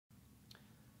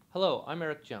Hello, I'm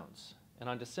Eric Jones, and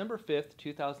on December 5th,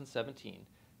 2017,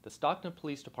 the Stockton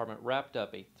Police Department wrapped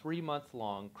up a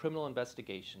 3-month-long criminal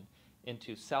investigation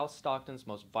into South Stockton's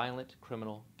most violent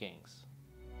criminal gangs.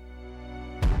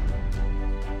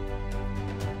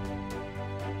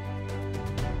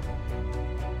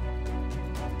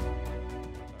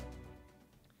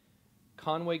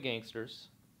 Conway Gangsters,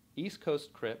 East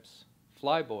Coast Crips,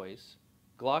 Flyboys,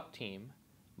 Glock Team,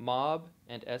 Mob,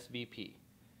 and SVP.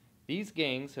 These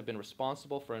gangs have been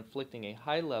responsible for inflicting a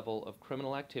high level of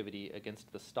criminal activity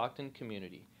against the Stockton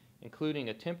community, including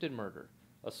attempted murder,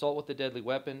 assault with a deadly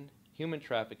weapon, human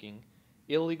trafficking,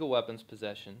 illegal weapons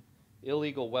possession,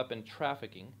 illegal weapon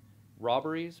trafficking,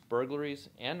 robberies, burglaries,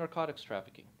 and narcotics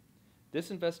trafficking. This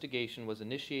investigation was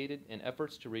initiated in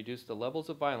efforts to reduce the levels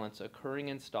of violence occurring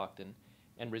in Stockton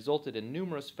and resulted in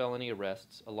numerous felony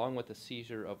arrests along with the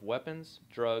seizure of weapons,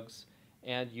 drugs,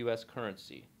 and U.S.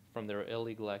 currency from their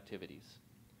illegal activities.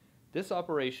 This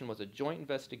operation was a joint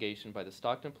investigation by the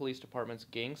Stockton Police Department's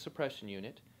Gang Suppression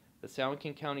Unit, the San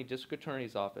Joaquin County District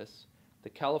Attorney's Office, the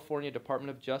California Department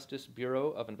of Justice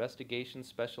Bureau of Investigation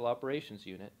Special Operations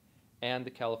Unit, and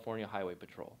the California Highway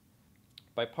Patrol.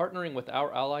 By partnering with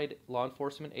our allied law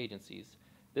enforcement agencies,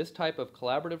 this type of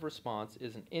collaborative response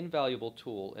is an invaluable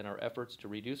tool in our efforts to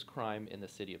reduce crime in the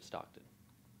city of Stockton.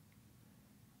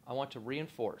 I want to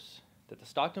reinforce that the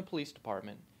Stockton Police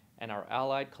Department and our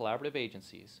allied collaborative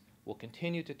agencies will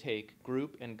continue to take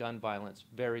group and gun violence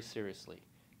very seriously.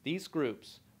 These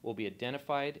groups will be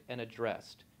identified and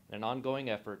addressed in an ongoing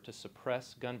effort to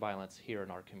suppress gun violence here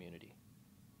in our community.